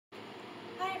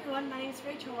everyone, my name is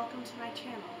Rachel. Welcome to my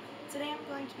channel. Today I'm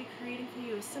going to be creating for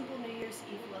you a simple New Year's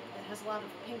Eve look that has a lot of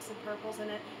pinks and purples in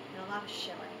it and a lot of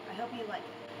shimmer. I hope you like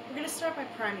it. We're going to start by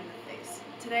priming the face.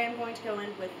 Today I'm going to go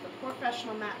in with the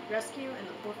POREfessional Matte Rescue and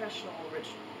the POREfessional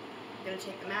Original. I'm going to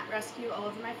take the Matte Rescue all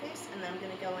over my face, and then I'm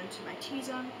going to go into my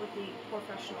T-zone with the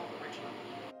POREfessional Original.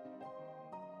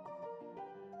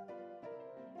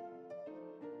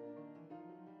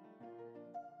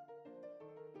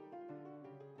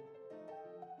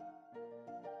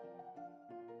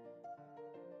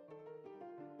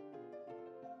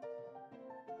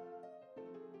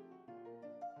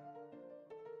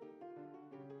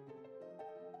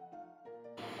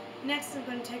 Next, I'm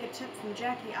going to take a tip from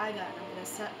Jackie Eye and I'm going to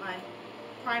set my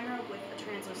primer with a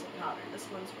translucent powder. This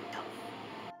one's from e.l.f.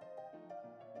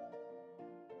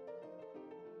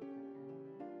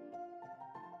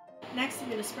 Next, I'm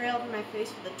going to spray over my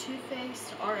face with a Too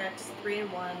Faced RX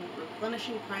 3-in-1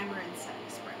 Replenishing Primer and Setting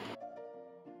Spray.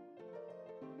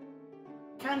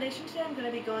 Foundation today, I'm going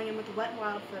to be going in with the Wet n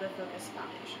Wild Photo Focus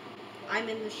Foundation. I'm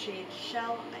in the shade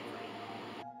Shell Ivory.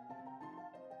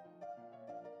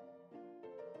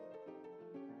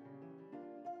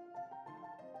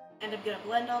 And I'm going to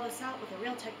blend all this out with a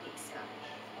Real Technique sponge.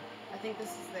 I think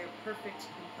this is their perfect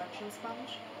complexion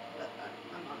sponge, but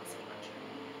I'm honestly not sure.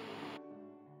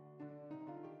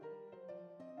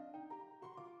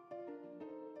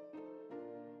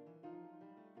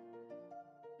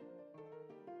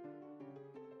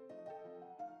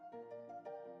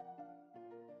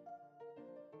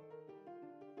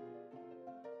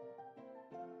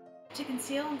 To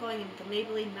conceal, I'm going in with the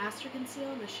Maybelline Master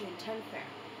Conceal in the shade 10 Fair.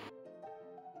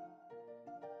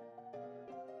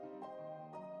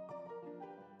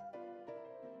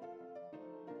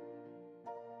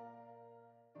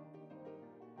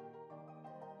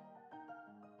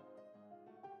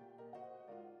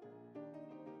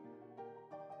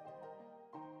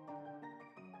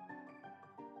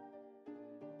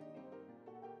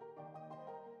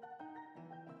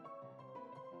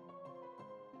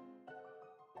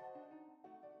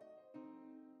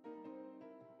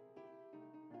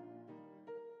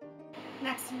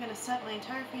 Next, I'm going to set my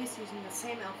entire face using the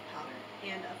same e.l.f. powder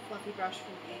and a fluffy brush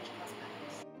from BH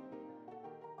Cosmetics.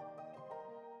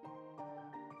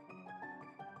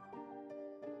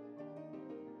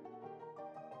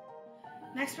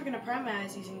 Next, we're going to prime my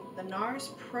eyes using the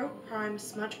NARS Pro Prime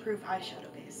Smudge Proof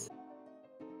Eyeshadow Base.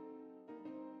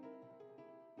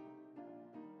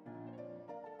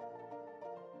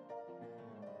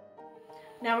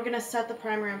 Now we're going to set the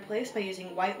primer in place by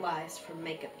using White Lies from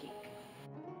Geek.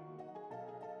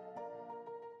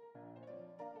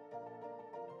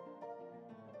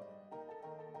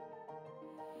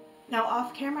 Now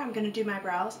off camera, I'm going to do my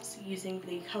brows using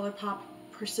the Colourpop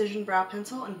Precision Brow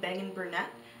Pencil and Bangin Brunette,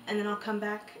 and then I'll come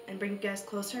back and bring you guys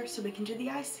closer so we can do the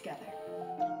eyes together.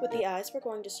 With the eyes, we're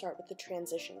going to start with the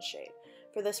transition shade.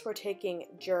 For this, we're taking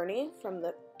Journey from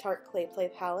the Tarte Clay Play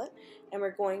palette, and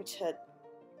we're going to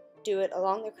do it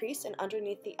along the crease and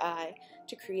underneath the eye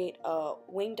to create a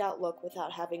winged out look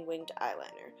without having winged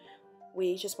eyeliner.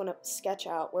 We just want to sketch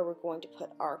out where we're going to put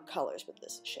our colors with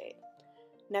this shade.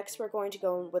 Next, we're going to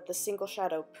go in with the single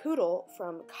shadow Poodle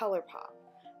from Colourpop.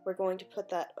 We're going to put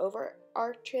that over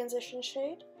our transition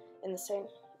shade in the same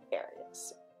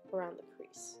areas around the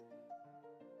crease.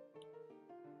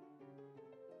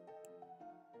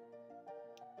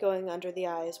 Going under the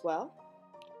eye as well,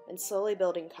 and slowly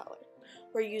building color.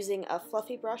 We're using a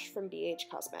fluffy brush from BH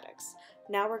Cosmetics.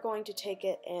 Now we're going to take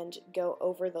it and go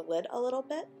over the lid a little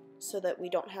bit so that we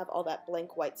don't have all that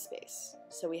blank white space,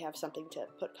 so we have something to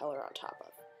put color on top of.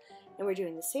 And we're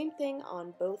doing the same thing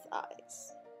on both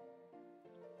eyes.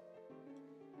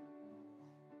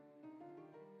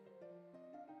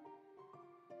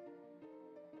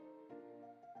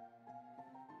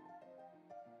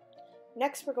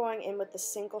 Next, we're going in with the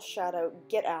single shadow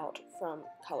Get Out from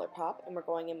Colourpop, and we're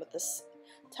going in with this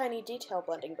tiny detail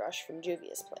blending brush from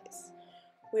Juvia's Place.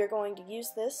 We are going to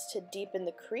use this to deepen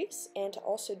the crease and to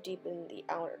also deepen the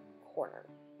outer corner.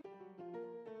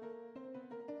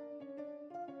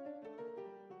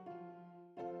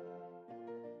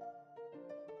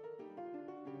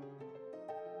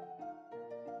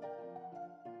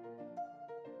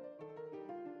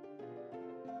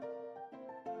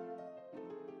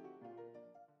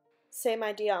 Same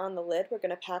idea on the lid. We're going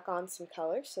to pack on some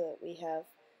color so that we have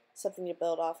something to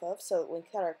build off of, so that when we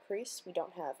cut our crease we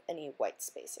don't have any white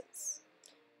spaces.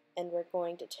 And we're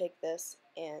going to take this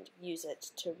and use it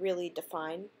to really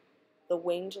define the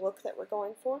winged look that we're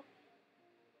going for.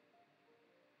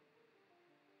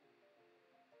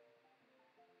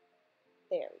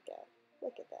 There we go.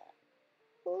 Look at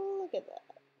that. Look at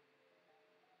that.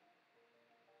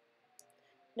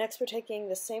 Next, we're taking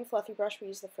the same fluffy brush we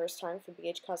used the first time from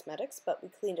BH Cosmetics, but we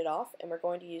cleaned it off, and we're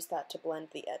going to use that to blend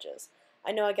the edges.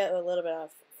 I know I get a little bit out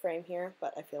of frame here,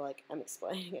 but I feel like I'm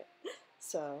explaining it.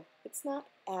 So it's not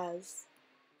as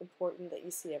important that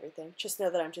you see everything. Just know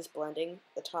that I'm just blending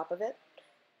the top of it.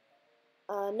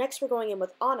 Next, we're going in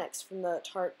with Onyx from the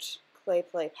Tarte Clay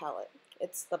Play palette.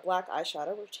 It's the black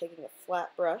eyeshadow. We're taking a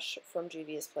flat brush from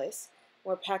Juvia's Place.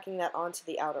 We're packing that onto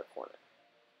the outer corner.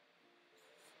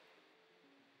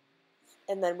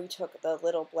 And then we took the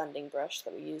little blending brush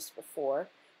that we used before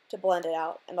to blend it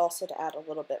out and also to add a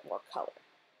little bit more color.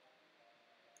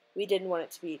 We didn't want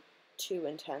it to be too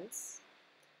intense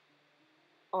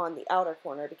on the outer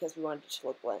corner because we wanted it to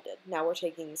look blended. Now we're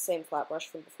taking the same flat brush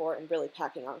from before and really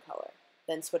packing on color.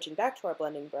 Then switching back to our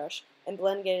blending brush and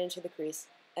blending it into the crease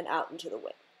and out into the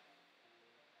wing.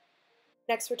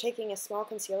 Next, we're taking a small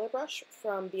concealer brush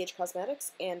from BH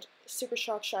Cosmetics and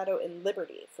Supershock Shadow in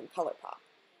Liberty from Colourpop.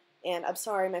 And I'm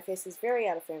sorry, my face is very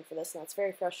out of frame for this, and that's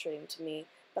very frustrating to me,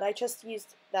 but I just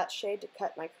used that shade to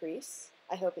cut my crease.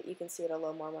 I hope that you can see it a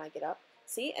little more when I get up.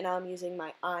 See, and now I'm using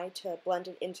my eye to blend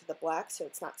it into the black so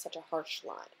it's not such a harsh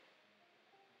line.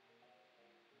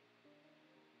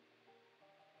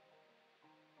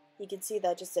 You can see that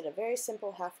I just did a very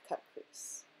simple half-cut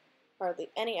crease. Hardly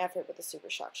any effort with the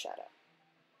Supershock shadow.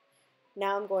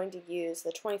 Now I'm going to use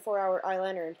the 24-hour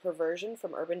eyeliner in Perversion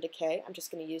from Urban Decay. I'm just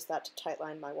going to use that to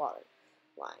tightline my water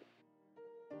line.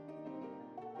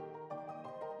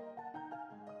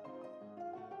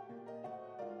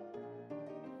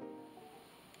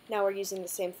 Now we're using the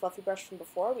same fluffy brush from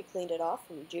before. We cleaned it off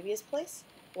from Juvia's Place.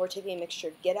 We're taking a mixture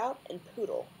of Get Out and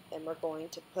Poodle, and we're going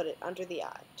to put it under the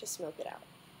eye to smoke it out.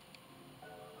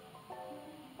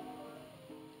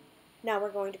 Now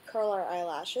we're going to curl our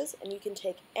eyelashes, and you can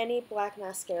take any black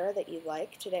mascara that you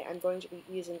like. Today I'm going to be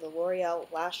using the L'Oreal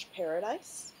Lash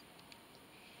Paradise.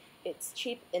 It's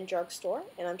cheap in drugstore,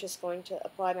 and I'm just going to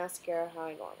apply mascara how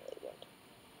I normally would.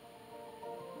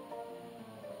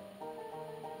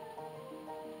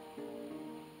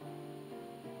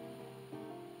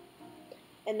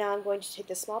 And now I'm going to take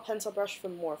the small pencil brush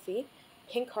from Morphe,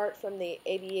 Pink Heart from the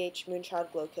ABH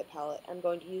Moonchild Glow Kit palette. I'm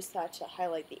going to use that to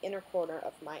highlight the inner corner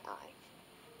of my eye.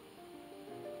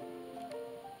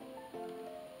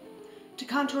 To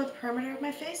contour the perimeter of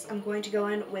my face, I'm going to go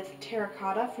in with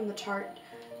Terracotta from the Tarte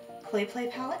Clay Play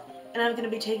palette, and I'm going to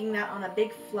be taking that on a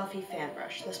big fluffy fan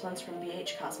brush. This one's from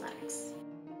BH Cosmetics.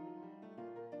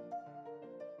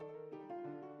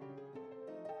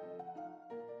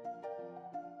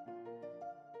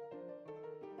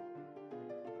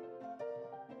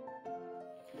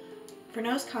 For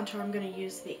nose contour, I'm going to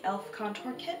use the e.l.f.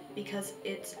 contour kit because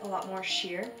it's a lot more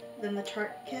sheer than the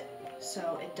Tarte kit,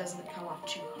 so it doesn't come off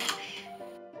too harsh.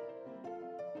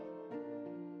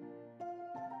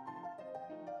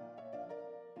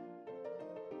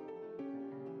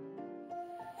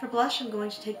 For blush, I'm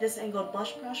going to take this angled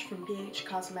blush brush from BH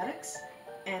Cosmetics,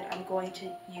 and I'm going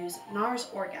to use NARS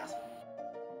Orgasm.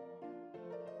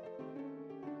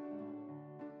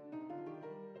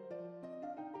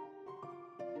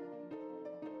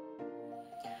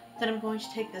 Then I'm going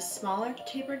to take this smaller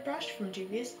tapered brush from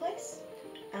Juvia's Place,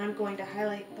 and I'm going to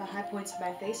highlight the high points of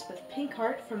my face with Pink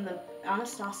Heart from the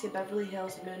Anastasia Beverly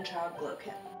Hills Moonchild Glow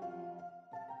Kit.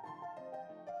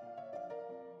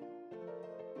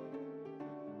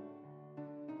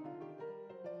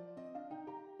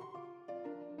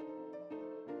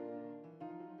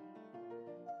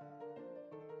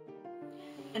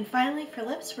 And finally, for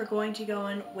lips, we're going to go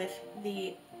in with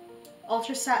the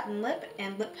Ultra Satin Lip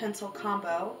and Lip Pencil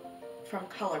combo from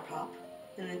Colourpop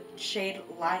in the shade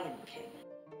Lion King.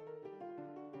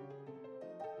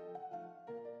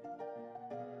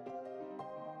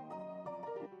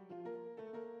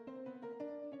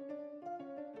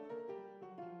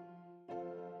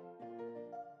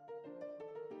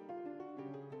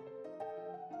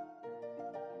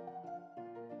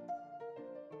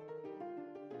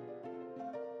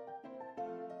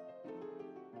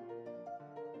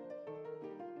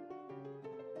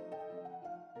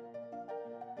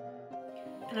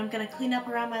 And I'm going to clean up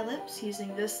around my lips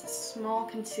using this small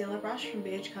concealer brush from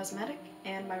BH Cosmetic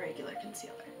and my regular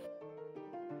concealer.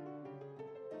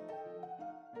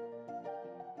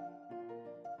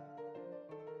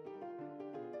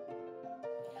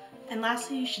 And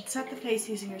lastly, you should set the face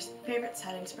using your favorite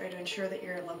setting spray to ensure that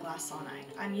your lip lasts all night.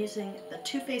 I'm using the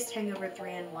Too Faced Hangover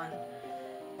 3-in-1.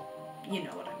 You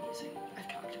know what I'm using. I've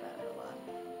talked about it a lot.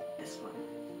 This one.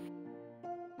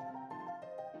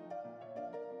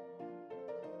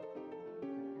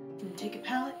 And take a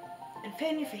palette and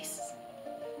fan your faces,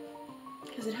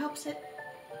 because it helps it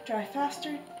dry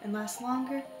faster and last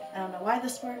longer. I don't know why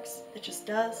this works, it just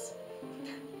does.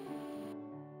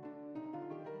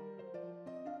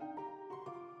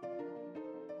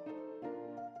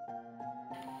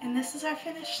 And this is our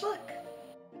finished look.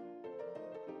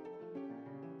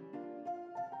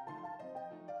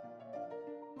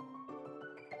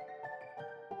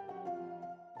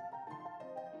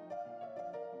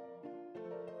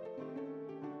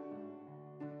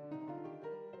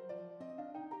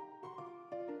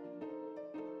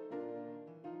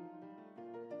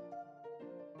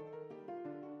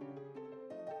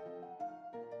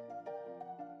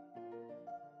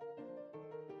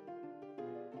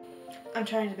 I'm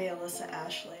trying to be Alyssa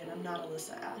Ashley, and I'm not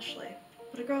Alyssa Ashley.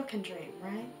 But a girl can dream,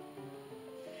 right?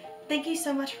 Thank you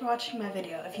so much for watching my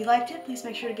video. If you liked it, please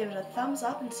make sure to give it a thumbs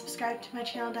up and subscribe to my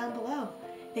channel down below.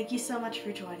 Thank you so much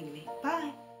for joining me.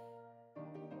 Bye!